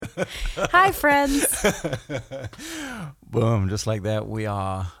Hi, friends. Boom, just like that, we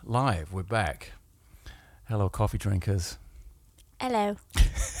are live. We're back. Hello, coffee drinkers. Hello.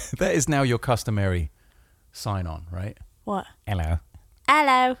 That is now your customary sign-on, right? What? Hello.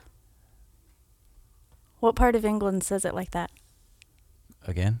 Hello. What part of England says it like that?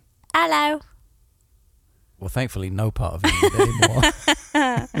 Again? Hello. Well, thankfully, no part of England anymore.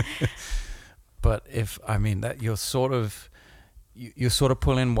 But that you're sort of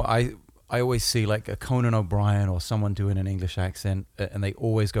pulling what I always see, like a Conan O'Brien or someone doing an English accent, and they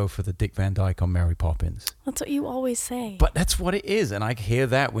always go for the Dick Van Dyke on Mary Poppins. That's what you always say. But that's what it is, and I hear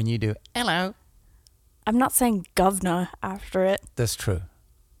that when you do hello. I'm not saying governor after it. That's true,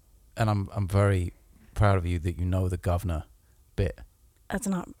 and I'm very proud of you that you know the governor bit. That's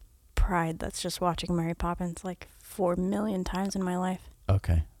not pride. That's just watching Mary Poppins like 4 million times in my life.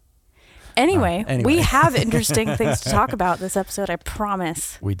 Okay. Anyway, we Anyway. have interesting things to talk about this episode, I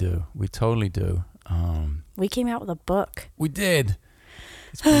promise. We do. We totally do. We came out with a book. We did.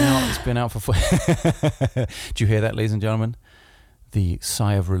 It's been out for. Did you hear that, ladies and gentlemen? The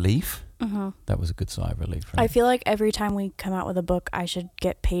sigh of relief. Mm-hmm. That was a good sigh of relief. Right? I feel like every time we come out with a book, I should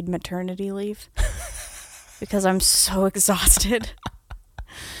get paid maternity leave because I'm so exhausted.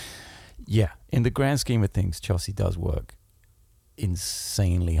 Yeah. In the grand scheme of things, Chelsea does work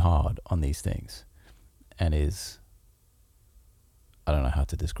insanely hard on these things, and I don't know how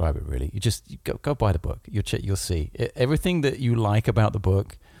to describe it really. You go buy the book. You'll see everything that you like about the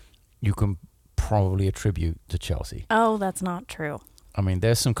book. You can probably attribute to Chelsea. Oh, that's not true. I mean,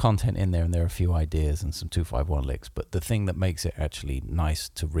 there's some content in there, and there are a few ideas and some 251 licks. But the thing that makes it actually nice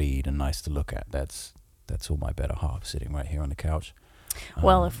to read and nice to look at, that's all my better half sitting right here on the couch.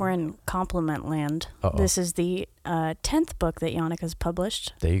 Well, if we're in compliment land, Uh-oh. this is the 10th book that Yannick has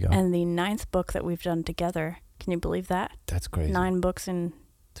published. There you go. And the 9th book that we've done together. Can you believe that? That's crazy. 9 books in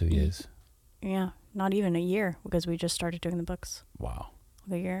 2 years. Yeah, not even a year, because we just started doing the books Wow.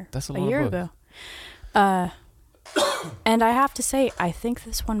 a year. That's a a lot year of books. ago. And I have to say, I think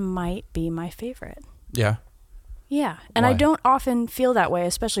this one might be my favorite. Yeah. Yeah, and I Why? don't often feel that way,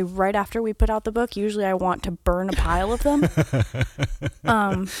 especially right after we put out the book. Usually I want to burn a pile of them.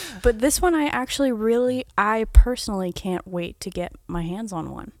 But this one I personally can't wait to get my hands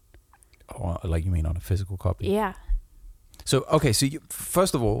on one. Oh, like you mean on a physical copy? Yeah. So, okay. So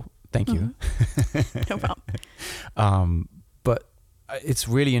first of all, thank you. No problem. But it's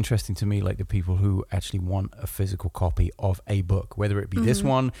really interesting to me, like the people who actually want a physical copy of a book, whether it be this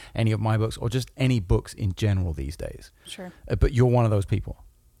one, any of my books, or just any books in general these days. Sure. But you're one of those people.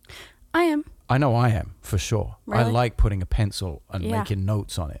 I am. I know I am, for sure. Really? I like putting a pencil and Yeah. making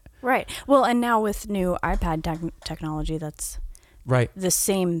notes on it. Right. Well, and now with new iPad technology, that's Right. the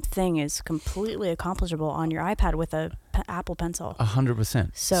same thing is completely accomplishable on your iPad with a Apple Pencil.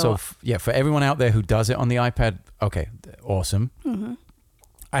 100%. So for everyone out there who does it on the iPad, okay, awesome. Mm-hmm.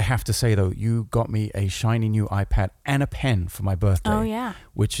 I have to say, though, you got me a shiny new iPad and a pen for my birthday. Oh, yeah.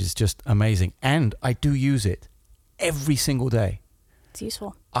 Which is just amazing. And I do use it every single day. It's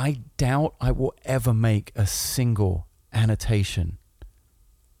useful. I doubt I will ever make a single annotation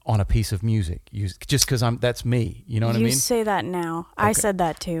on a piece of music, just because that's me. You know what I mean? You say that now. Okay. I said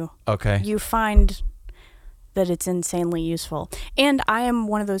that too. Okay. You find that it's insanely useful. And I am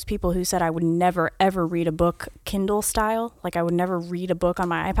one of those people who said I would never, ever read a book Kindle style. Like I would never read a book on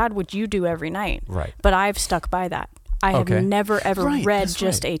my iPad, which you do every night. Right. But I've stuck by that. I have Okay. never, ever Right, read that's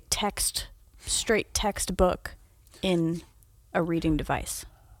just right. a straight text book in a reading device.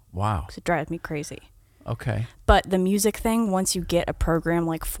 Wow. 'Cause it drives me crazy. Okay. But the music thing, once you get a program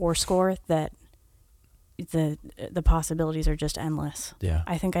like Fourscore, that the possibilities are just endless. Yeah.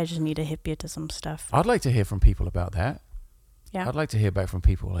 I think I just need to hip you to some stuff. I'd like to hear from people about that. Yeah. I'd like to hear back from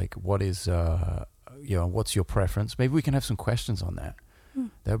people like, what is, what's your preference? Maybe we can have some questions on that.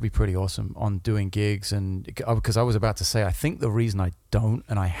 That would be pretty awesome on doing gigs. And because I was about to say, I think the reason I don't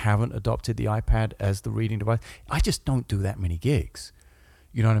and I haven't adopted the iPad as the reading device, I just don't do that many gigs.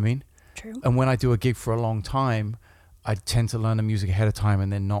 You know what I mean? True. And when I do a gig for a long time, I tend to learn the music ahead of time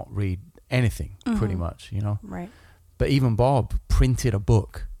and then not read anything pretty much, you know? Right. But even Bob printed a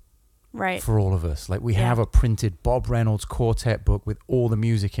book Right. for all of us. Like we Yeah. have a printed Bob Reynolds quartet book with all the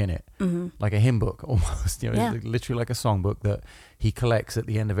music in it, like a hymn book almost. You know, Yeah. it's literally like a songbook that he collects at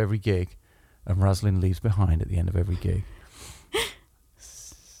the end of every gig, and Roslyn leaves behind at the end of every gig.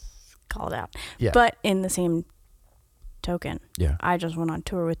 Called out. Yeah. But in the same token, Yeah. I just went on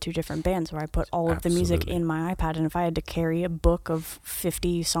tour with 2 different bands where I put all of the music Absolutely. in my iPad, and if I had to carry a book of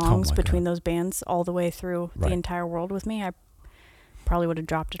 50 songs my between God. those bands all the way through Right. the entire world with me, I probably would have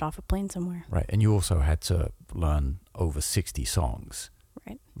dropped it off a plane somewhere. Right. And you also had to learn over 60 songs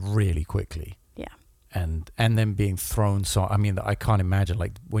Right. really quickly. Yeah. And then being thrown. So, I mean, I can't imagine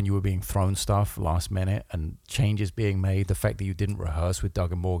like when you were being thrown stuff last minute and changes being made, the fact that you didn't rehearse with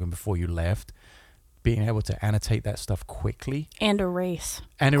Doug and Morgan before you left, being able to annotate that stuff quickly. And erase.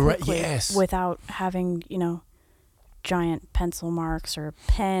 Yes. Without having, giant pencil marks or a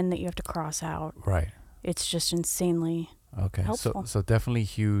pen that you have to cross out. Right. It's just insanely helpful. So definitely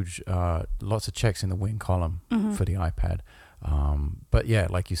huge, lots of checks in the win column for the iPad. But yeah,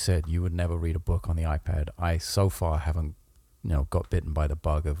 like you said, you would never read a book on the iPad. I so far haven't, got bitten by the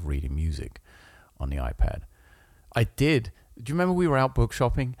bug of reading music on the iPad. I did. Do you remember we were out book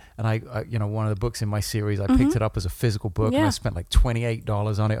shopping and I one of the books in my series, I picked it up as a physical book and I spent like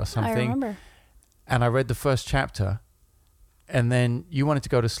 $28 on it or something. I remember. And I read the first chapter and then you wanted to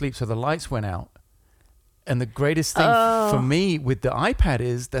go to sleep. So the lights went out. And the greatest thing for me with the iPad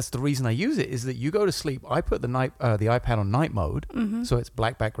is, that's the reason I use it, is that you go to sleep. I put the iPad on night mode, so it's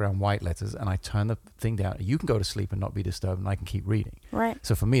black background, white letters, and I turn the thing down. You can go to sleep and not be disturbed, and I can keep reading. Right.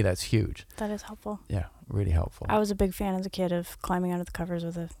 So for me, that's huge. That is helpful. Yeah, really helpful. I was a big fan as a kid of climbing under the covers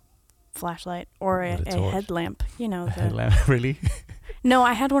with a flashlight or a headlamp. A headlamp, really? No,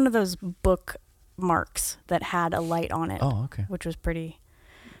 I had one of those bookmarks that had a light on it. Oh, okay. Which was pretty...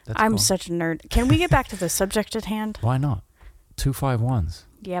 I'm such a nerd. Can we get back to the subject at hand? Why not? 251s.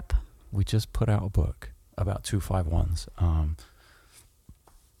 Yep. We just put out a book about 251s.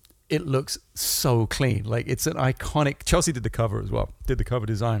 It looks so clean. Like, it's an iconic... Chelsea did the cover as well. Did the cover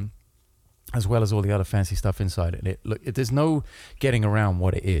design, as well as all the other fancy stuff inside it. And there's no getting around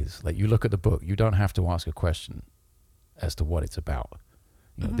what it is. Like, you look at the book, you don't have to ask a question as to what it's about.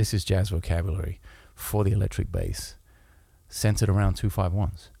 This is jazz vocabulary for the electric bass, centered around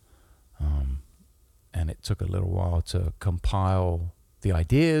 251s. And it took a little while to compile the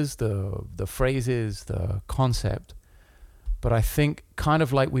ideas, the phrases, the concept. But I think kind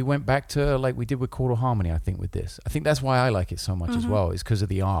of like we went back to like we did with Chordal Harmony, I think, with this. I think that's why I like it so much as well, is because of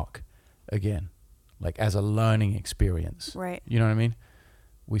the arc, again, like as a learning experience. Right. You know what I mean?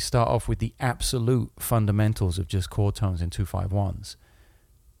 We start off with the absolute fundamentals of just chord tones in 251s,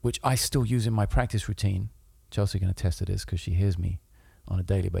 which I still use in my practice routine. Chelsea can attest to this because she hears me on a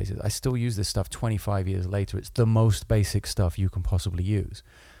daily basis. I still use this stuff 25 years later. It's the most basic stuff you can possibly use.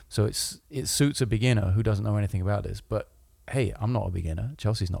 So it suits a beginner who doesn't know anything about this. But hey, I'm not a beginner.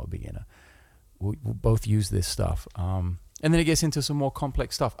 Chelsea's not a beginner. We'll both use this stuff. And then it gets into some more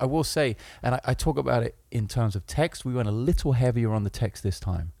complex stuff. I will say, and I talk about it in terms of text, we went a little heavier on the text this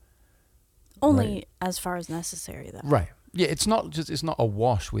time. Only as far as necessary, though. Right. Yeah, it's not a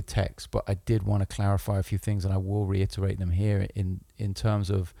wash with text, but I did want to clarify a few things, and I will reiterate them here in terms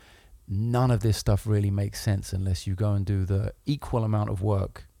of none of this stuff really makes sense unless you go and do the equal amount of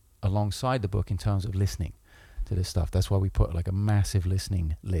work alongside the book in terms of listening to this stuff. That's why we put like a massive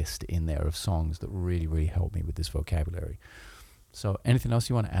listening list in there of songs that really, really help me with this vocabulary. So anything else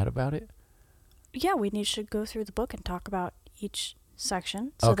you want to add about it? Yeah, should go through the book and talk about each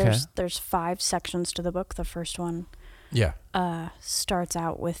section. So there's 5 sections to the book. The first one starts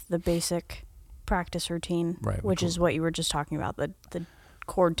out with the basic practice routine, which is what you were just talking about, the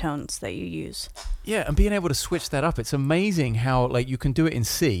chord tones that you use. Yeah, and being able to switch that up. It's amazing how like you can do it in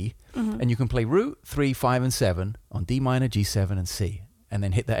C, and you can play root 3, 5, and 7 on D minor, G7, and C, and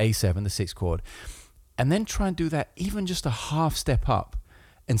then hit the A7, the 6th chord, and then try and do that even just a half step up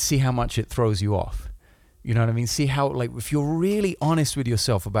and see how much it throws you off. You know what I mean? See how, like, if you're really honest with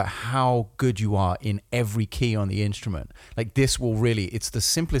yourself about how good you are in every key on the instrument, like this will really, it's the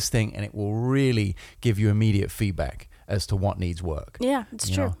simplest thing and it will really give you immediate feedback as to what needs work. Yeah, it's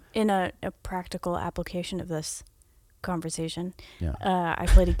true. In a practical application of this conversation, I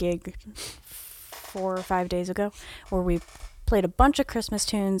played a gig 4 or 5 days ago where we played a bunch of Christmas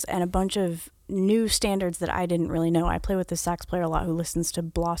tunes and a bunch of new standards that I didn't really know. I play with this sax player a lot who listens to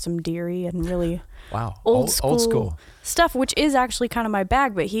Blossom Dearie and really old school stuff, which is actually kind of my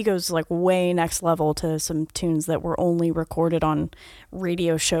bag, but he goes like way next level to some tunes that were only recorded on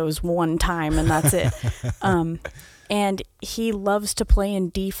radio shows one time and that's it. And he loves to play in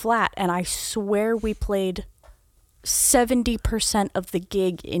D flat, and I swear we played 70% of the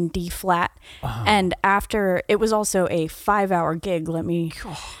gig in D flat. And after, it was also a 5-hour gig.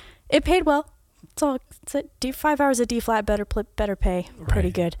 It paid well. It's 5 hours of D flat, better pay,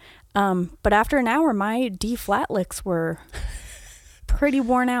 pretty good. But after an hour, my D flat licks were pretty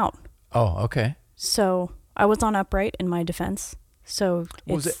worn out. Oh, okay. So I was on upright in my defense. So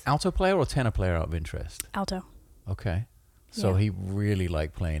was it alto player or tenor player out of interest? Alto. Okay. So he really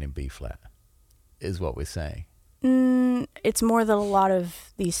liked playing in B flat, is what we're saying. it's more that a lot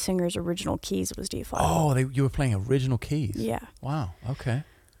of these singers' original keys was D flat. Oh, you were playing original keys. Yeah. Wow. Okay.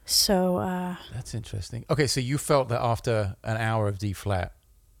 So That's interesting. Okay, so you felt that after an hour of D flat,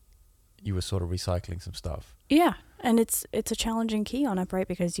 you were sort of recycling some stuff. yeah, and it's a challenging key on upright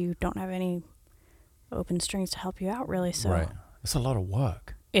because you don't have any open strings to help you out really. So Right. It's a lot of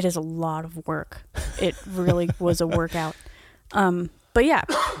work. it is a lot of work. It really was a workout. But yeah.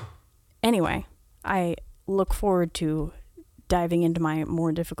 Anyway, I look forward to diving into my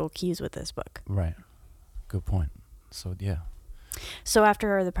more difficult keys with this book. Right. Good point. So yeah. So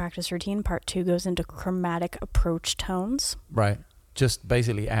after the practice routine, part 2 goes into chromatic approach tones. Right. Just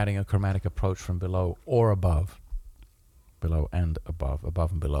basically adding a chromatic approach from below or above. Below and above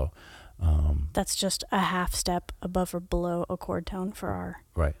and below. That's just a half step above or below a chord tone for our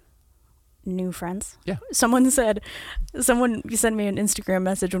Right. new friends. Yeah. Someone sent me an Instagram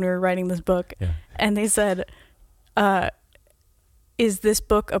message when we were writing this book, Yeah. and they said, is this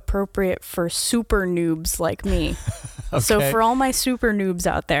book appropriate for super noobs like me? So Okay. for all my super noobs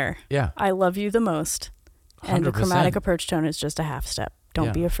out there, Yeah. I love you the most. And the 100%. chromatic approach tone is just a half step. Don't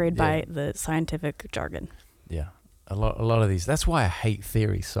Yeah. be afraid Yeah. by the scientific jargon. Yeah. A lot of these. That's why I hate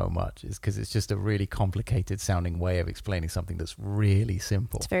theory so much, is because it's just a really complicated sounding way of explaining something that's really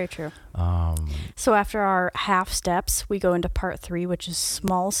simple. It's very true. Um, So after our half steps, we go into part 3, which is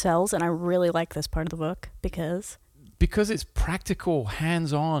small cells. And I really like this part of the book because it's practical,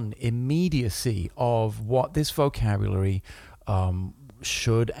 hands-on immediacy of what this vocabulary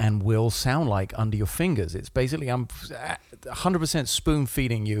should and will sound like under your fingers. It's basically, I'm 100% spoon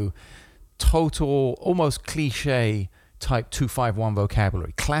feeding you total, almost cliche type 251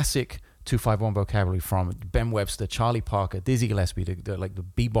 vocabulary, classic 251 vocabulary from Ben Webster, Charlie Parker, Dizzy Gillespie, like the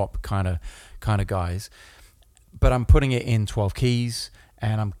bebop kind of guys. But I'm putting it in 12 keys,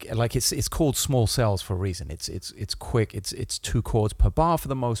 and I'm like, it's called small cells for a reason. It's quick. It's 2 chords per bar for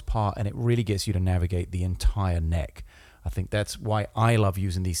the most part, and it really gets you to navigate the entire neck. I think that's why I love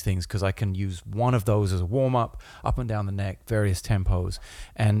using these things, because I can use one of those as a warm-up, up and down the neck, various tempos.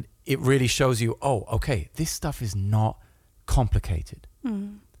 And it really shows you, oh, okay, this stuff is not complicated.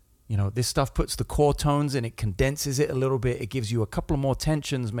 Mm. You know, this stuff puts the chord tones and it condenses it a little bit. It gives you a couple of more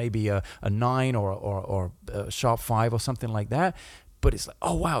tensions, maybe a 9 or a sharp 5 or something like that. But it's like,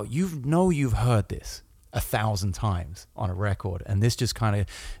 oh, wow, you've heard this 1,000 times on a record. And this just kind of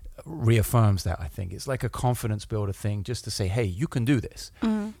reaffirms that. I think it's like a confidence builder thing, just to say, hey, you can do this.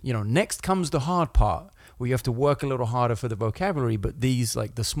 You know, next comes the hard part where you have to work a little harder for the vocabulary. But these,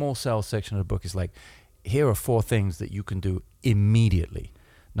 like the small cell section of the book, is like, here are 4 things that you can do immediately,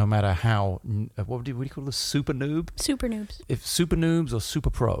 no matter how what do you call this, super noob? Super noobs. If super noobs or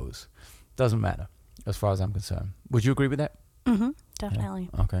super pros, doesn't matter as far as I'm concerned. Would you agree with that? Definitely.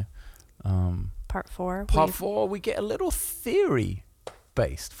 Yeah. Okay. Part 4. Part 4, we get a little theory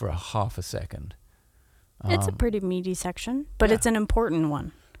based for a half a second. It's a pretty meaty section, but yeah. it's an important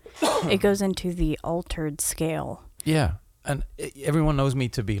one. It goes into the altered scale. Yeah. And everyone knows me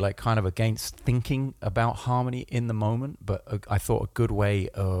to be like kind of against thinking about harmony in the moment, but I thought a good way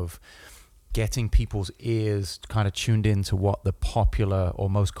of getting people's ears kind of tuned into what the popular or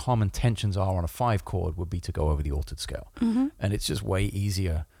most common tensions are on a 5 chord would be to go over the altered scale. And it's just way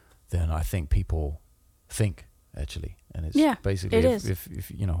easier than I think people think, actually. And it's basically if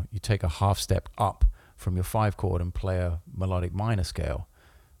you know, you take a half step up from your 5 chord and play a melodic minor scale,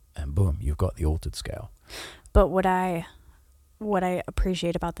 and boom, you've got the altered scale. But what I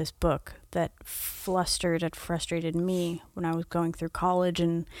appreciate about this book that flustered and frustrated me when I was going through college,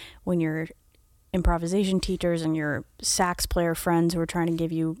 and when your improvisation teachers and your sax player friends who are trying to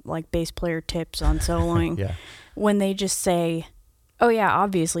give you like bass player tips on soloing, when they just say, oh yeah,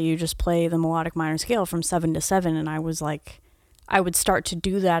 obviously you just play the melodic minor scale from 7 to 7. And I was like, I would start to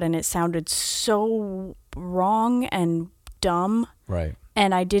do that and it sounded so wrong and dumb. Right.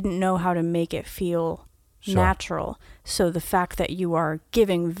 And I didn't know how to make it feel natural. So the fact that you are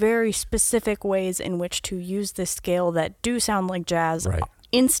giving very specific ways in which to use this scale that do sound like jazz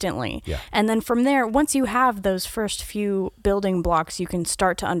instantly. Yeah. And then from there, once you have those first few building blocks, you can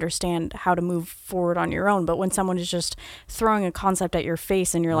start to understand how to move forward on your own. But when someone is just throwing a concept at your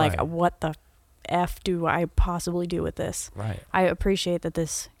face and you're like, what the F do I possibly do with this? Right. I appreciate that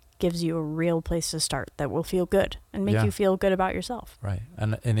this gives you a real place to start that will feel good and make you feel good about yourself. Right.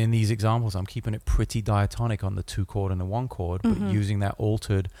 And in these examples, I'm keeping it pretty diatonic on the 2 chord and the 1 chord, but using that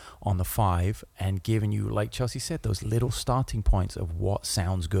altered on the 5 and giving you, like Chelsea said, those little starting points of what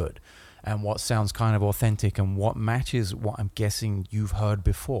sounds good and what sounds kind of authentic and what matches what I'm guessing you've heard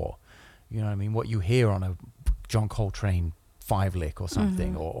before. You know what I mean? What you hear on a John Coltrane five lick or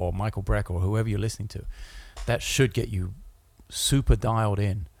something, or Michael Brecker or whoever you're listening to. That should get you super dialed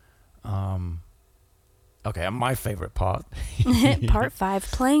in. Okay, my favorite part. Part 5,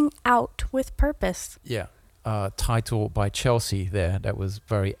 playing out with purpose. Yeah. Title by Chelsea there. That was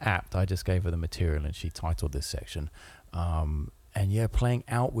very apt. I just gave her the material and she titled this section. And yeah, playing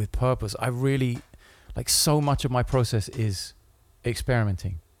out with purpose. I really, like, so much of my process is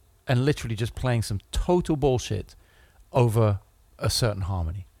experimenting and literally just playing some total bullshit over a certain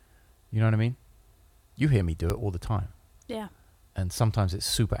harmony. You know what I mean? You hear me do it all the time. Yeah. And sometimes it's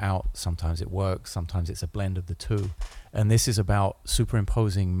super out, sometimes it works, sometimes it's a blend of the two. And this is about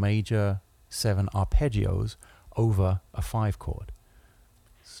superimposing major 7 arpeggios over a 5 chord.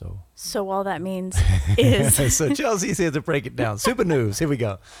 So all that means is... So Chelsea's here to break it down. Super news, here we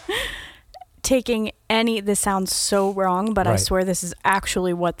go. Taking this sounds so wrong, but I Right. swear this is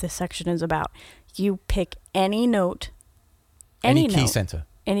actually what this section is about. You pick any note, Any key note, center.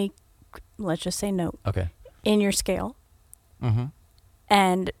 let's just say note, Okay. in your scale, Mm-hmm.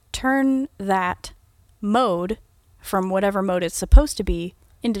 and turn that mode from whatever mode it's supposed to be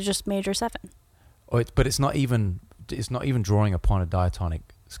into just major 7. But it's not even drawing upon a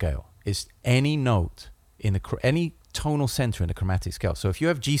diatonic scale. It's any note in any tonal center in the chromatic scale. So if you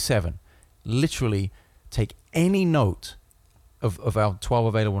have G7, literally take any note of our 12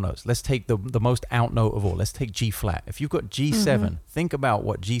 available notes. Let's take the most out note of all. Let's take G flat. If you've got G7, think about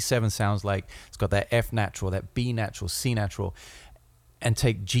what G7 sounds like. It's got that F natural, that B natural, C natural, and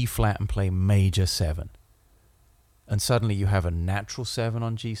take G flat and play major 7. And suddenly you have a natural 7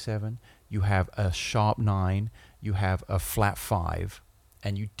 on G7, you have a sharp 9, you have a flat 5,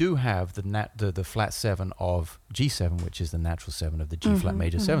 and you do have the flat 7 of G7, which is the natural 7 of the G flat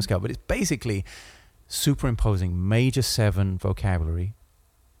major 7 scale. But it's basically superimposing major 7 vocabulary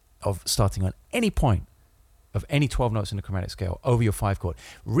of starting on any point of any 12 notes in the chromatic scale over your 5 chord.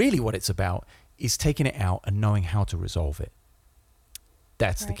 Really what it's about is taking it out and knowing how to resolve it.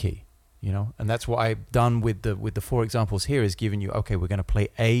 That's the key, you know? And that's what I've done with the 4 examples here, is giving you, okay, we're going to play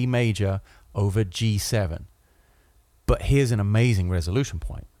A major over G7. But here's an amazing resolution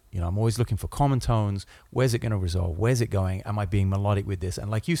point. You know, I'm always looking for common tones. Where's it going to resolve? Where's it going? Am I being melodic with this?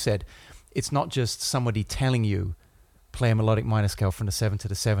 And like you said, it's not just somebody telling you play a melodic minor scale from the 7 to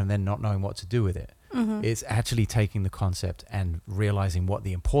the 7, then not knowing what to do with it. It's actually taking the concept and realizing what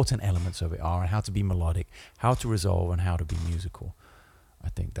the important elements of it are and how to be melodic, how to resolve, and how to be musical. I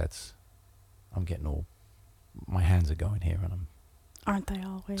think I'm getting all, my hands are going here and I'm Aren't they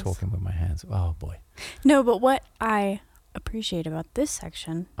always? talking with my hands. Oh boy. No, but what I appreciate about this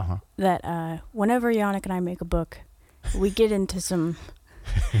section, that whenever Yannick and I make a book, we get into some...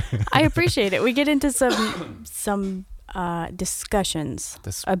 I appreciate it. We get into some discussions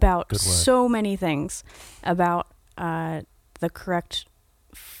about so many things, about the correct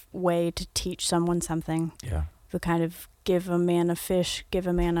way to teach someone something. Yeah. The kind of teach a man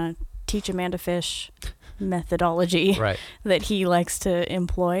to fish methodology that he likes to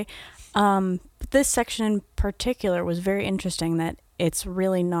employ. But this section in particular was very interesting, that it's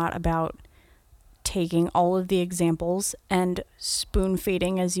really not about taking all of the examples and spoon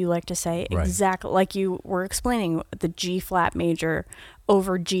feeding, as you like to say, exactly like you were explaining. The G flat major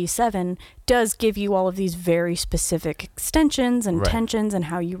over G7 does give you all of these very specific extensions and tensions and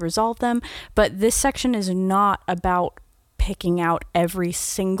how you resolve them. But this section is not about picking out every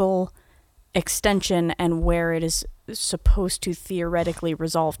single extension and where it is supposed to theoretically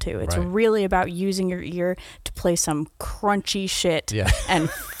resolve to. It's really about using your ear to play some crunchy shit and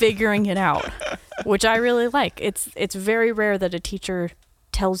figuring it out, which I really like. It's very rare that a teacher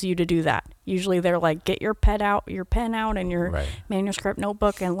tells you to do that. Usually they're like, get your pen out and your manuscript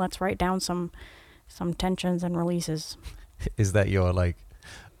notebook, and let's write down some tensions and releases. Is that your like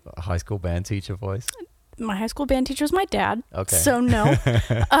high school band teacher voice? My high school band teacher was my dad. Okay. So no.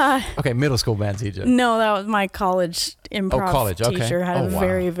 Okay, middle school band teacher. No, that was my college improv teacher. Had a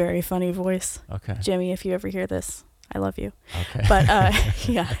very, very funny voice. Okay. Jimmy, if you ever hear this, I love you. Okay. But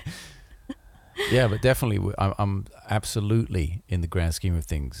yeah. Yeah, but definitely, I'm absolutely, in the grand scheme of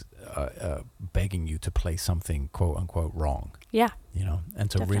things, begging you to play something quote unquote wrong. Yeah. You know,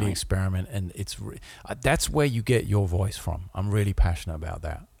 and to really experiment, and that's where you get your voice from. I'm really passionate about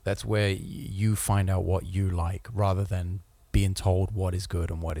that. That's where you find out what you like, rather than being told what is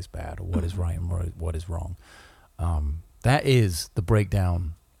good and what is bad, or what is right and what is wrong. That is the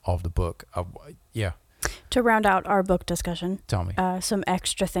breakdown of the book. Yeah. To round out our book discussion, Tell me. some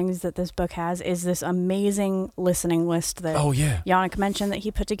extra things that this book has is this amazing listening list that Yannick mentioned that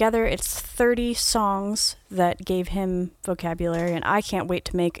he put together. It's 30 songs that gave him vocabulary, and I can't wait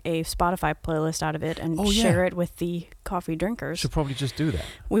to make a Spotify playlist out of it and share it with the coffee drinkers. Should probably just do that.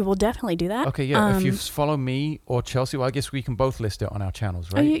 We will definitely do that. Okay, yeah. If you follow me or Chelsea, well, I guess we can both list it on our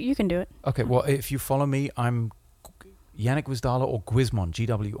channels, right? You can do it. Okay, well, if you follow me, I'm Yannick Gwizdala or Gwizmon,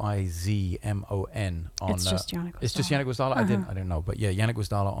 Gwizmon. It's just Yannick Gwizdala. It's just Yannick Gwizdala? I didn't know. But yeah, Yannick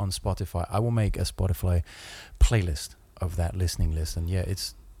Gwizdala on Spotify. I will make a Spotify playlist of that listening list. And yeah,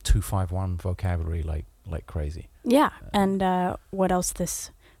 it's 251 vocabulary like crazy. Yeah, and what else this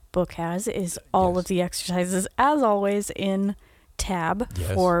book has is all of the exercises, as always, in tab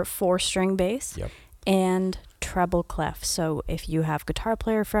for 4-string bass and treble clef. So if you have guitar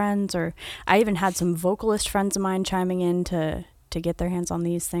player friends, or I even had some vocalist friends of mine chiming in to get their hands on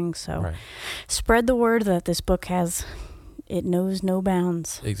these things. So spread the word that this book it knows no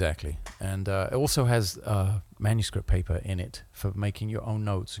bounds. Exactly. And it also has manuscript paper in it for making your own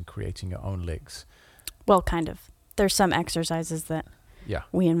notes and creating your own licks. Well, kind of. There's some exercises that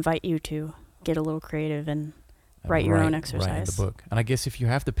we invite you to get a little creative and write your own exercise. Write in the book. And I guess if you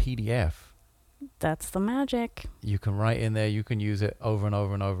have the PDF, that's the magic. You can write in there. You can use it over and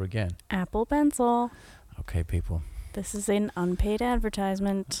over and over again. Apple Pencil. Okay, people. This is an unpaid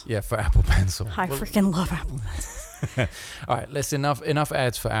advertisement. Yeah, for Apple Pencil. I freaking love Apple Pencil. All right, let's enough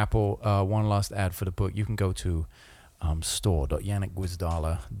ads for Apple. One last ad for the book. You can go to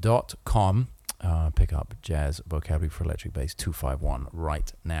store.yannickgwizdala.com. Pick up Jazz Vocabulary for Electric Bass 251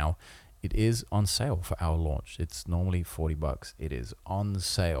 right now. It is on sale for our launch. It's normally $40. It is on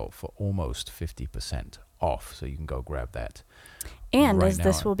sale for almost 50% off. So you can go grab that. And as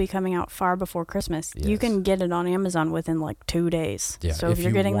this will be coming out far before Christmas, you can get it on Amazon within like 2 days. Yeah, so if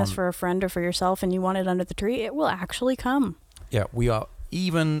you're getting this for a friend or for yourself and you want it under the tree, it will actually come. Yeah, we are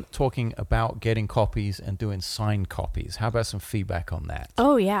even talking about getting copies and doing signed copies. How about some feedback on that?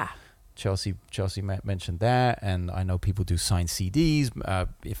 Oh, yeah. Chelsea mentioned that, and I know people do signed CDs.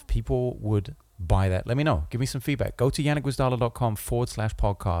 If people would buy that, let me know. Give me some feedback. Go to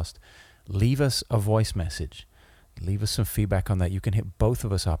yannickgwizdala.com/podcast. Leave us a voice message. Leave us some feedback on that. You can hit both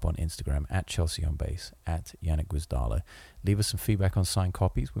of us up on Instagram at Chelsea on Bass, at Yannick Gwizdala. Leave us some feedback on signed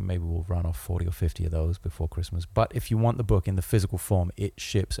copies. Maybe we'll run off 40 or 50 of those before Christmas. But if you want the book in the physical form, it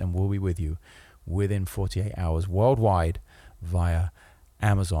ships and will be with you within 48 hours worldwide via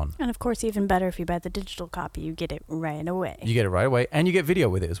Amazon. And of course, even better, if you buy the digital copy, you get it right away. You get it right away, and you get video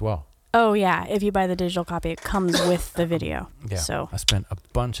with it as well. Oh, yeah. If you buy the digital copy, it comes with the video. Yeah. So I spent a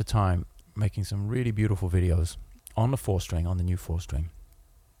bunch of time making some really beautiful videos on the 4-string, on the new 4-string,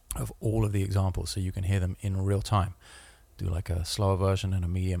 of all of the examples, so you can hear them in real time. Do like a slower version and a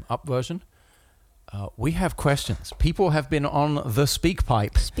medium up version. We have questions. People have been on the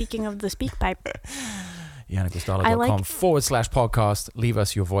SpeakPipe. Speaking of the SpeakPipe. yannickgwizdala.com/podcast. Leave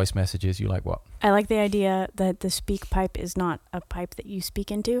us your voice messages. You like what? I like the idea that the SpeakPipe is not a pipe that you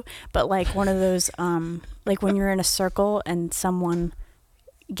speak into, but like one of those, like when you're in a circle and someone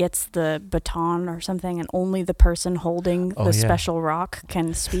gets the baton or something and only the person holding the special rock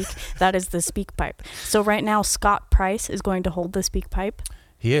can speak. That is the SpeakPipe. So right now, Scott Price is going to hold the SpeakPipe.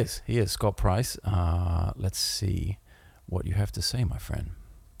 He is, Scott Price. Let's see what you have to say, my friend.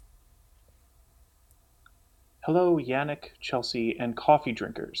 Hello, Yannick, Chelsea, and coffee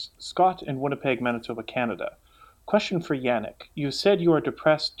drinkers. Scott in Winnipeg, Manitoba, Canada. Question for Yannick. You said you are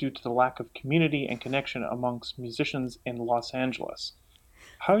depressed due to the lack of community and connection amongst musicians in Los Angeles.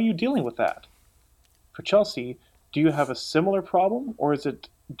 How are you dealing with that? For Chelsea, do you have a similar problem, or is it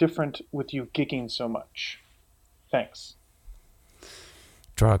different with you gigging so much? Thanks.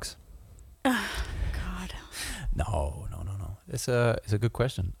 Drugs. God. No. It's a good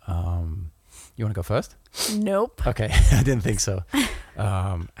question. You want to go first? Nope. Okay, I didn't think so.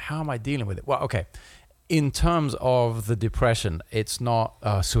 How am I dealing with it? Well, okay. In terms of the depression, it's not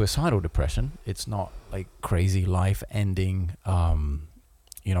suicidal depression. It's not like crazy life-ending,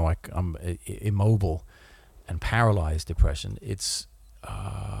 like I'm immobile and paralyzed depression. It's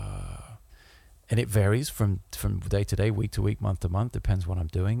and it varies from day to day, week to week, month to month. Depends what I'm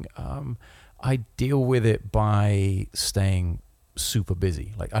doing. I deal with it by staying super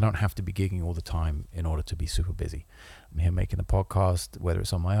busy. Like I don't have to be gigging all the time in order to be super busy. I'm here making the podcast, whether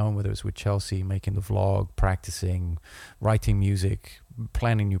it's on my own, whether it's with Chelsea, making the vlog, practicing, writing music,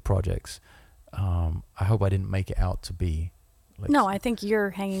 planning new projects. I hope I didn't make it out to be like... No, I think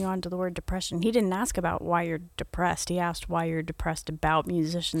you're hanging on to the word depression. He didn't ask about why you're depressed. He asked why you're depressed about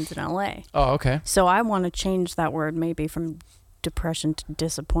musicians in LA. Oh, okay. So I want to change that word maybe from depression to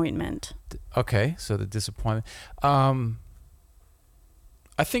disappointment. Okay, so the disappointment.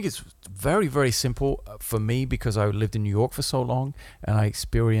 I think it's very, very simple for me because I lived in New York for so long and I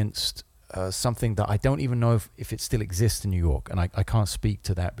experienced something that I don't even know if it still exists in New York. And I can't speak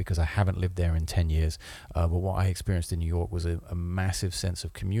to that because I haven't lived there in 10 years. But what I experienced in New York was a massive sense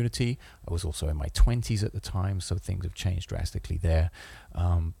of community. I was also in my 20s at the time, so things have changed drastically there.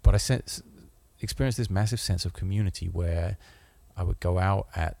 But I experienced this massive sense of community where I would go out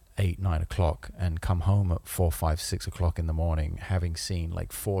at 8, 9 o'clock and come home at 4, 5, 6 o'clock in the morning, having seen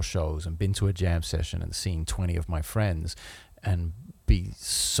like 4 shows and been to a jam session and seen 20 of my friends, and be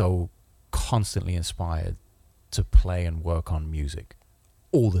so constantly inspired to play and work on music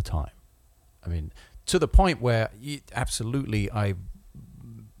all the time. I mean, to the point where I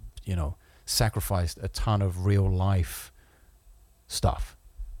sacrificed a ton of real life stuff.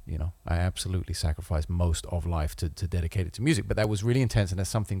 I absolutely sacrificed most of life to dedicate it to music, but that was really intense, and that's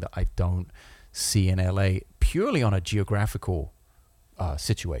something that I don't see in LA purely on a geographical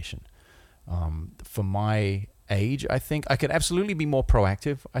situation. For my age, I think I could absolutely be more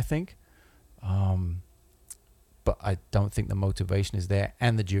proactive, I think. But I don't think the motivation is there,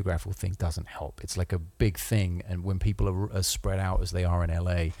 and the geographical thing doesn't help. It's like a big thing, and when people are as spread out as they are in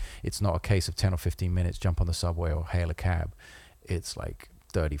LA, it's not a case of 10 or 15 minutes, jump on the subway or hail a cab. It's like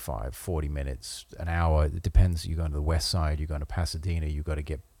 35, 40 minutes, an hour. It depends. You're going to the west side, you're going to Pasadena, you've got to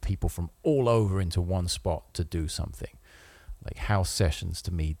get people from all over into one spot to do something. Like house sessions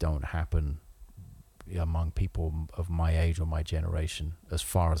to me don't happen among people of my age or my generation, as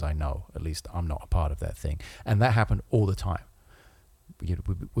far as I know. At least I'm not a part of that thing. And that happened all the time.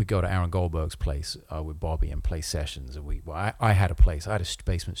 We go to Aaron Goldberg's place with Bobby and play sessions. And I had a place. I had a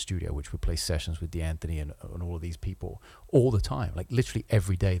basement studio which would play sessions with D'Anthony and all of these people all the time. Like literally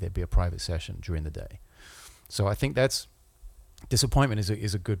every day there'd be a private session during the day. So I think that's disappointment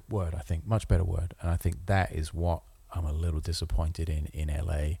is a good word. I think much better word. And I think that is what I'm a little disappointed in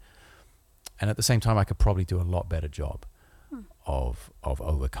LA. And at the same time, I could probably do a lot better job of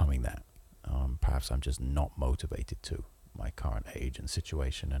overcoming that. Perhaps I'm just not motivated to my current age and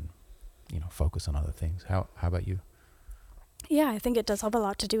situation, and focus on other things. How about you? Yeah, I think it does have a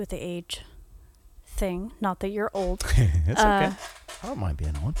lot to do with the age thing. Not that you're old. It's okay. I don't mind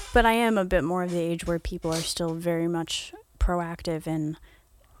being old. But I am a bit more of the age where people are still very much proactive and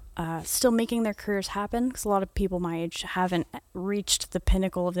still making their careers happen, because a lot of people my age haven't reached the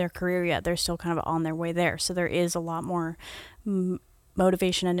pinnacle of their career yet. They're still kind of on their way there. So there is a lot more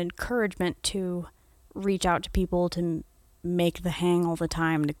motivation and encouragement to reach out to people, to make the hang all the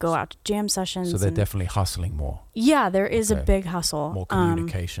time, to go out to jam sessions. So they're definitely hustling more. Yeah, there is a big hustle. More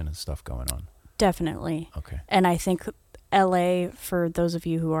communication and stuff going on. Definitely. Okay. And I think LA, for those of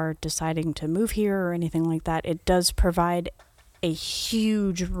you who are deciding to move here or anything like that, it does provide a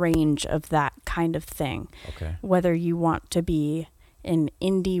huge range of that kind of thing. Okay. Whether you want to be an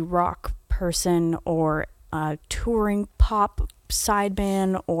indie rock person or a touring pop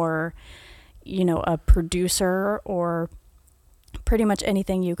sideman or, a producer or pretty much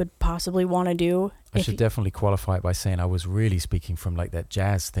anything you could possibly want to do. I should definitely qualify it by saying I was really speaking from like that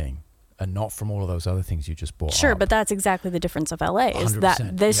jazz thing and not from all of those other things you just brought Sure, up. But that's exactly the difference of LA, is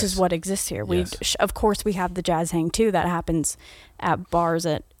that this is what exists here. Yes. Of course, we have the jazz hang too. That happens at bars,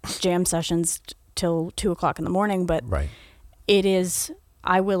 at jam sessions till 2 o'clock in the morning. But right. It is,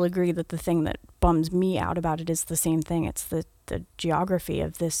 I will agree that the thing that bums me out about it is the same thing. It's the geography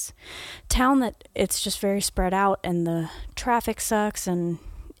of this town, that it's just very spread out, and the traffic sucks, and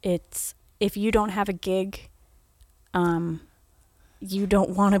it's, if you don't have a gig, you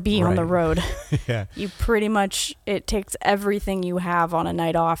don't want to be on the road. Yeah. You pretty much, it takes everything you have on a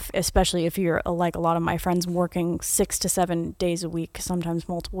night off, especially if you're like a lot of my friends working 6 to 7 days a week, sometimes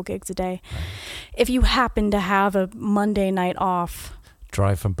multiple gigs a day. Right. If you happen to have a Monday night off,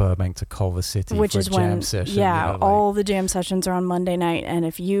 drive from Burbank to Culver City, which for is a jam when, session. Yeah, all the jam sessions are on Monday night, and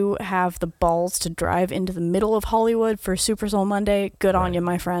if you have the balls to drive into the middle of Hollywood for Super Soul Monday, good on you,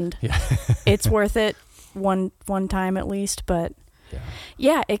 my friend. Yeah. It's worth it one time at least, but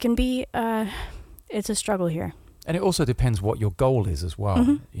yeah, it can be, it's a struggle here. And it also depends what your goal is as well.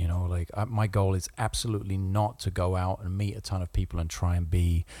 Mm-hmm. My goal is absolutely not to go out and meet a ton of people and try and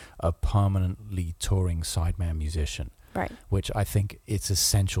be a permanently touring sideman musician. Right. Which I think it's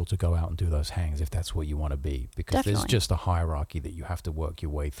essential to go out and do those hangs if that's what you want to be, because there's just a hierarchy that you have to work your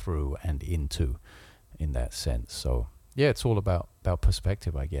way through and into in that sense. So yeah, it's all about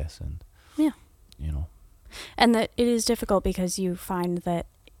perspective, I guess. And and that it is difficult because you find that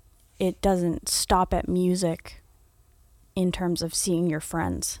it doesn't stop at music in terms of seeing your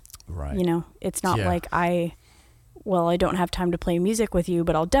friends. Right. It's not like I well, I don't have time to play music with you,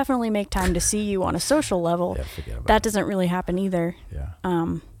 but I'll definitely make time to see you on a social level. Yeah, forget about That it. doesn't really happen either. Yeah.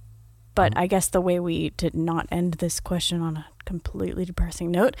 But I guess the way we did not end this question on a completely depressing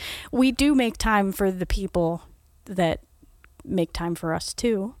note, we do make time for the people that make time for us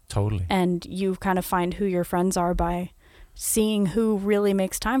too. Totally. And you kind of find who your friends are by seeing who really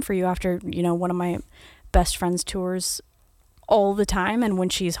makes time for you. After, one of my best friends tours all the time, and when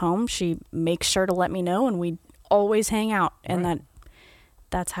she's home, she makes sure to let me know, and we always hang out. And Right.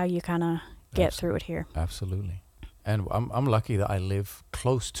 that's how you kind of get through it here. Absolutely. And I'm lucky that I live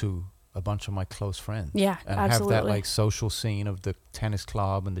close to a bunch of my close friends. Yeah, and absolutely. have that like social scene of the tennis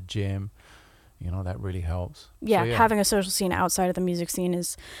club and the gym. That really helps. Yeah, So, having a social scene outside of the music scene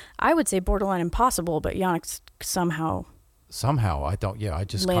is, I would say, borderline impossible, but Yannick somehow I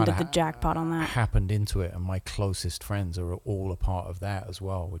just kind landed of the jackpot on that. happened into it, and my closest friends are all a part of that as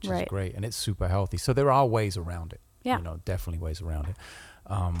well, which is Right. great, and it's super healthy. So there are ways around it. Yeah. Definitely ways around it.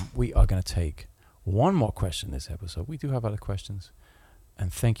 We are going to take one more question this episode. We do have other questions,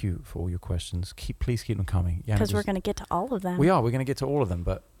 and thank you for all your questions. Please keep them coming. Because we're going to get to all of them. We're going to get to all of them,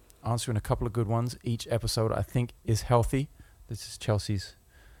 but answering a couple of good ones each episode, I think, is healthy. This is Chelsea's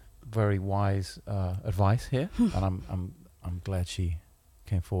very wise advice here, and I'm glad she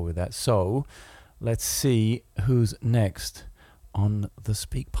came forward with that. So let's see who's next on the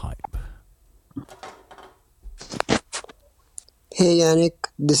speak pipe. Hey Yannick,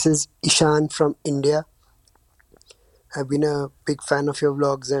 this is Ishan from India. I've been a big fan of your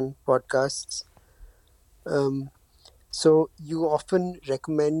vlogs and podcasts. So you often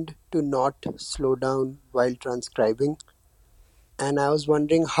recommend to not slow down while transcribing. And I was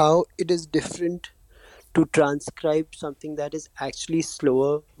wondering how it is different to transcribe something that is actually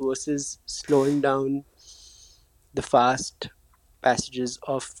slower versus slowing down the fast passages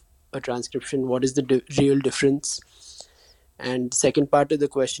of a transcription. What is the real difference? And second part of the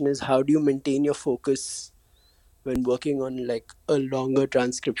question is, how do you maintain your focus when working on like a longer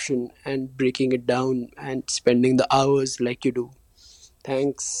transcription and breaking it down and spending the hours like you do?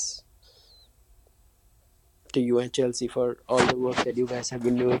 Thanks to you and Chelsea for all the work that you guys have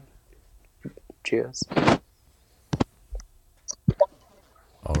been doing. Cheers.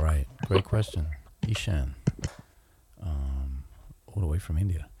 All right. Great question. Ishan. All the way from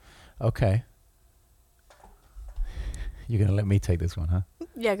India. Okay. You're going to let me take this one, huh?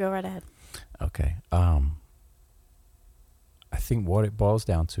 Yeah, go right ahead. Okay. I think what it boils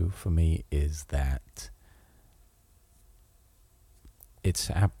down to for me is that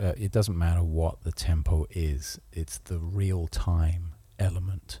it doesn't matter what the tempo is. It's the real time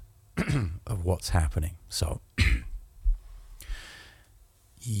element of what's happening. So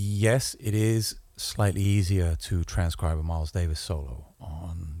yes, it is slightly easier to transcribe a Miles Davis solo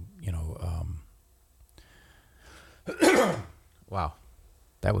on, wow,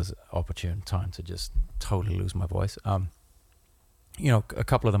 that was an opportune time to just totally lose my voice. A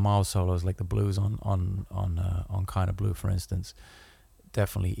couple of the Miles solos, like the blues on Kind of Blue, for instance,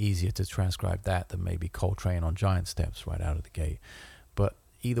 definitely easier to transcribe that than maybe Coltrane on Giant Steps right out of the gate. But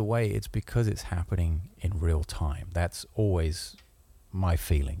either way, it's because it's happening in real time. That's always my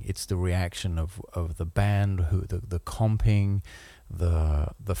feeling. It's the reaction of the band, the comping,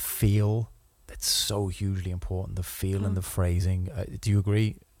 the feel. That's so hugely important. The feel and the phrasing. Do you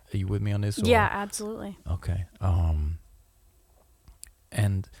agree? Are you with me on this? Or? Yeah, absolutely. Okay.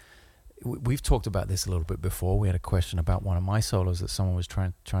 And we've talked about this a little bit before. We had a question about one of my solos that someone was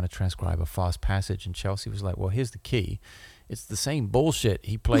trying to transcribe a fast passage, and Chelsea was like, well, here's the key. It's the same bullshit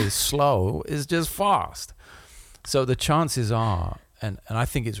he plays slow, is just fast. So the chances are, and I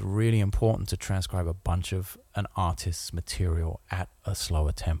think it's really important to transcribe a bunch of an artist's material at a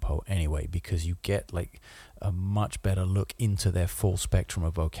slower tempo anyway, because you get like a much better look into their full spectrum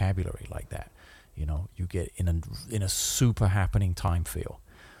of vocabulary like that. You get in a super happening time feel,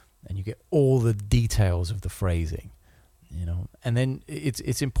 and you get all the details of the phrasing, and then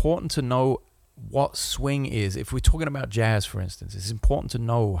it's important to know what swing is. If we're talking about jazz, for instance, it's important to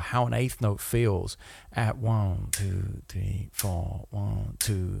know how an eighth note feels at 1, 2, 3, 4, 1,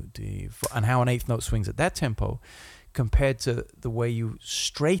 2, 3, 4, and how an eighth note swings at that tempo compared to the way you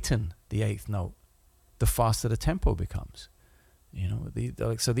straighten the eighth note, the faster the tempo becomes.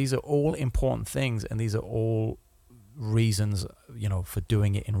 So these are all important things, and these are all reasons, for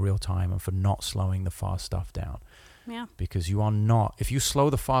doing it in real time and for not slowing the fast stuff down. Yeah. Because if you slow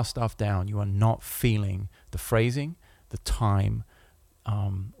the fast stuff down, you are not feeling the phrasing, the time,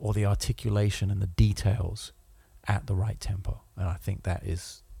 or the articulation and the details at the right tempo. And I think that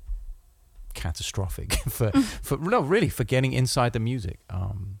is catastrophic for getting inside the music.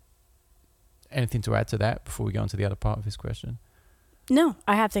 anything to add to that before we go on to the other part of his question? No,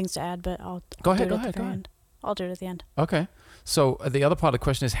 I have things to add, but I'll Go do ahead, it go at the ahead, very go ahead. end. I'll do it at the end. Okay. So the other part of the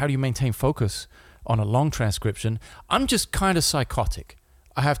question is, how do you maintain focus on a long transcription? I'm just kind of psychotic,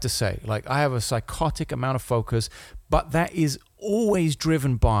 I have to say. Like, I have a psychotic amount of focus, but that is always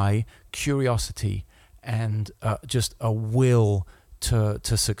driven by curiosity and just a will to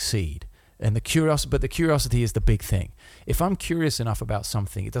succeed. And the curiosity is the big thing. If I'm curious enough about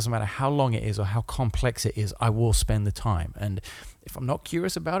something, it doesn't matter how long it is or how complex it is, I will spend the time. And if I'm not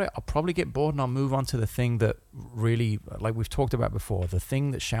curious about it, I'll probably get bored and I'll move on to the thing that really, like we've talked about before, the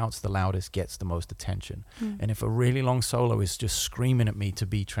thing that shouts the loudest gets the most attention. And if a really long solo is just screaming at me to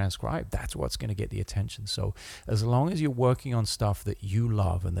be transcribed, that's what's going to get the attention. So as long as you're working on stuff that you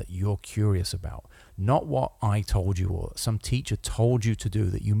love and that you're curious about, not what I told you or some teacher told you to do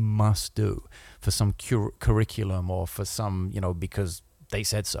that you must do for some curriculum or for some, because they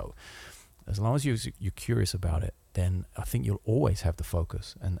said so. As long as you're curious about it, then I think you'll always have the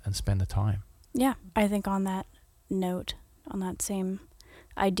focus and spend the time. Yeah, I think on that note, on that same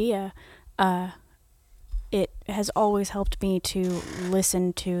idea, it has always helped me to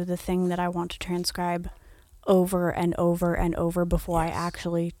listen to the thing that I want to transcribe over and over and over before I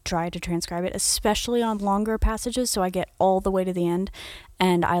actually try to transcribe it, especially on longer passages, so I get all the way to the end.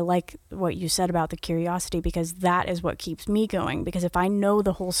 And I like what you said about the curiosity, because that is what keeps me going. Because if I know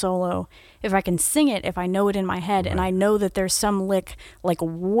the whole solo, if I can sing it, if I know it in my head, and I know that there's some lick like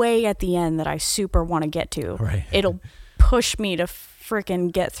way at the end that I super want to get to, it'll push me to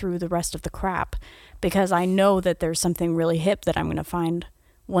freaking get through the rest of the crap, because I know that there's something really hip that I'm going to find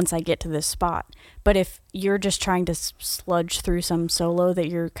once I get to this spot. But if you're just trying to sludge through some solo that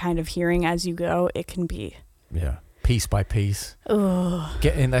you're kind of hearing as you go, it can be piece by piece.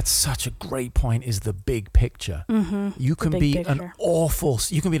 And that's such a great point, is the big picture. You can be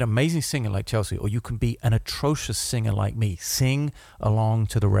you can be an amazing singer like Chelsea, or you can be an atrocious singer like me. Sing along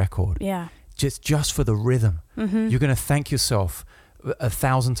to the record. Just for the rhythm. You're going to thank yourself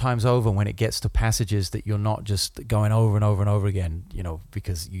 1,000 times over when it gets to passages that you're not just going over and over and over again,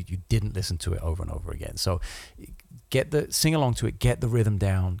 because you didn't listen to it over and over again. So sing along to it, get the rhythm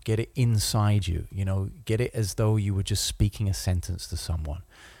down, get it inside you, get it as though you were just speaking a sentence to someone.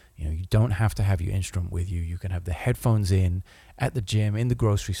 You don't have to have your instrument with you. You can have the headphones in, at the gym, in the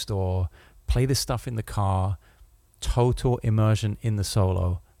grocery store, play this stuff in the car, total immersion in the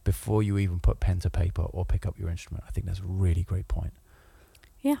solo before you even put pen to paper or pick up your instrument. I think that's a really great point.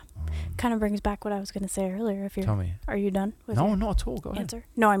 Yeah. Kind of brings back what I was going to say earlier. Tell me. Are you done with No, your not at all. Go ahead. answer?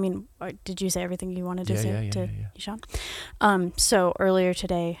 No, I mean, did you say everything you wanted to say to Ishan? So earlier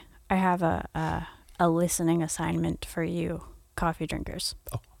today, I have a listening assignment for you, coffee drinkers.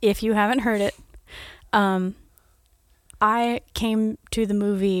 If you haven't heard it, I came to the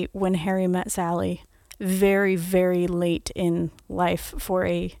movie When Harry Met Sally very, very late in life for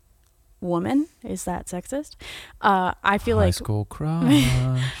a woman. Is that sexist? I feel High like school crush.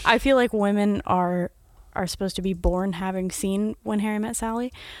 I feel like women are supposed to be born having seen When Harry Met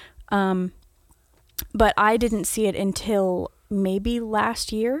Sally, but I didn't see it until maybe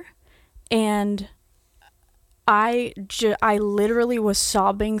last year, and I literally was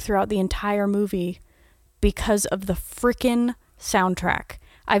sobbing throughout the entire movie because of the frickin' soundtrack.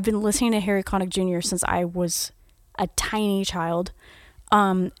 I've been listening to Harry Connick Jr. since I was a tiny child.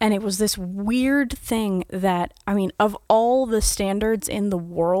 And it was this weird thing that, of all the standards in the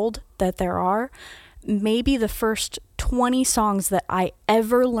world that there are, maybe the first 20 songs that I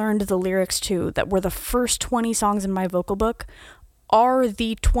ever learned the lyrics to, that were the first 20 songs in my vocal book, are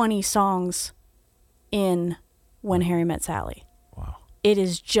the 20 songs in When Harry Met Sally. Wow. It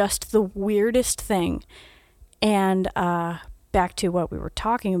is just the weirdest thing. And back to what we were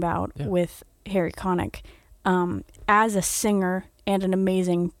talking about with Harry Connick, as a singer and an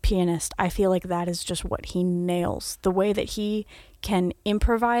amazing pianist, I feel like that is just what he nails. The way that he can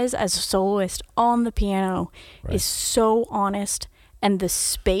improvise as a soloist on the piano is so honest, and the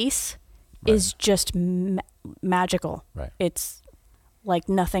space is just magical. It's like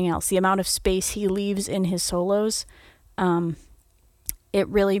nothing else. The amount of space he leaves in his solos, it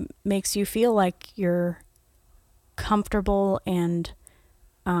really makes you feel like you're comfortable and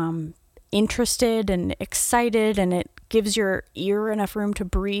interested and excited, and it gives your ear enough room to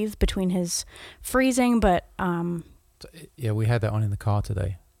breathe between his phrasing. But we had that on in the car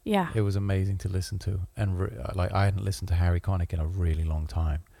today. Yeah, it was amazing to listen to, and I hadn't listened to Harry Connick in a really long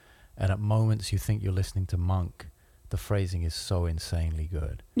time, and at moments you think you're listening to Monk. The phrasing is so insanely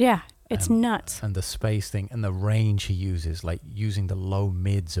good. Yeah, it's nuts. And the space thing and the range he uses, like using the low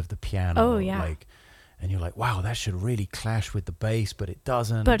mids of the piano. and you're like, wow, that should really clash with the bass, but it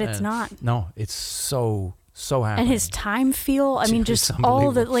doesn't. But it's And not. No, it's so happening. And his time feel, I mean, It's just all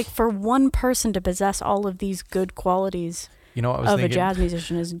of it, unbelievable. like for one person to possess all of these good qualities You know what I was of thinking? a jazz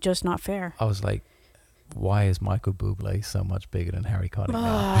musician is just not fair. I was like, why is Michael Bublé so much bigger than Harry Connick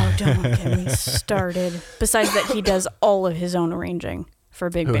now? Oh, don't get me started. Besides that, he does all of his own arranging for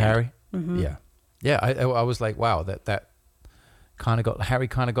big Who, band. Harry? Mhm. Yeah. Yeah, I was like, wow, that Harry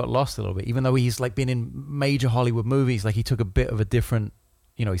kind of got lost a little bit, even though he's like been in major Hollywood movies. Like he took a bit of a different,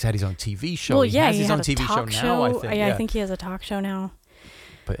 you know, he's had his own TV show. Well, he yeah, has he his had own a TV show talk now, I think. Yeah, I think he has a talk show now.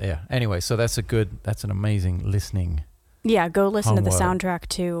 But yeah, anyway, so that's an amazing listening. Yeah, go listen to the Homework. soundtrack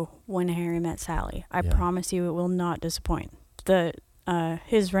to When Harry Met Sally. I Yeah. promise you it will not disappoint.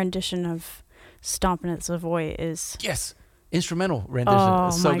 His rendition of Stompin' at Savoy is, Yes, instrumental rendition. oh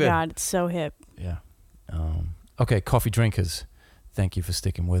It's so my good. God, it's so hip. Yeah. Okay, coffee drinkers, thank you for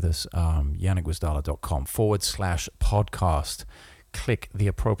sticking with us. yannickwisdala.com/podcast. Click the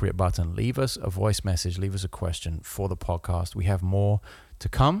appropriate button. Leave us a voice message. Leave us a question for the podcast. We have more to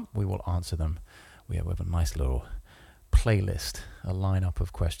come. We will answer them. We have a nice little playlist, a lineup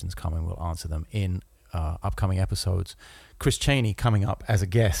of questions coming. We'll answer them in upcoming episodes. Chris Chaney coming up as a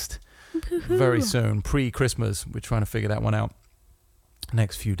guest very soon, pre-Christmas. We're trying to figure that one out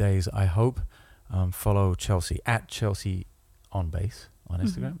next few days, I hope. Follow Chelsea at Chelsea on bass on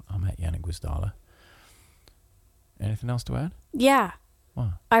Instagram. I'm at Yannick Wisdala. Anything else to add? Yeah. What?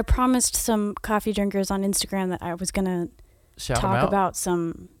 I promised some coffee drinkers on Instagram that I was going to Shout them talk out? about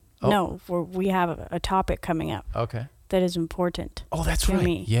some, we have a topic coming up Okay. that is important. Oh, that's to right.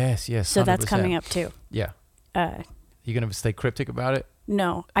 me. Yes. So that's 100%. coming up too. Yeah. You going to stay cryptic about it?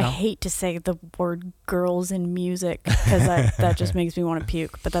 No, I No? hate to say the word girls in music because that just makes me want to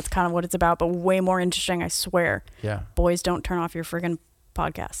puke. But that's kind of what it's about. But way more interesting, I swear. Yeah, Boys, don't turn off your friggin'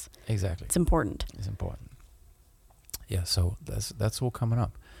 podcasts. exactly. It's important. It's important. Yeah, so that's all coming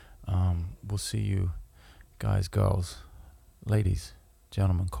up. We'll see you guys, girls, ladies,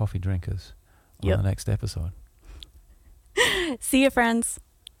 gentlemen, coffee drinkers on Yep. the next episode. See you, friends.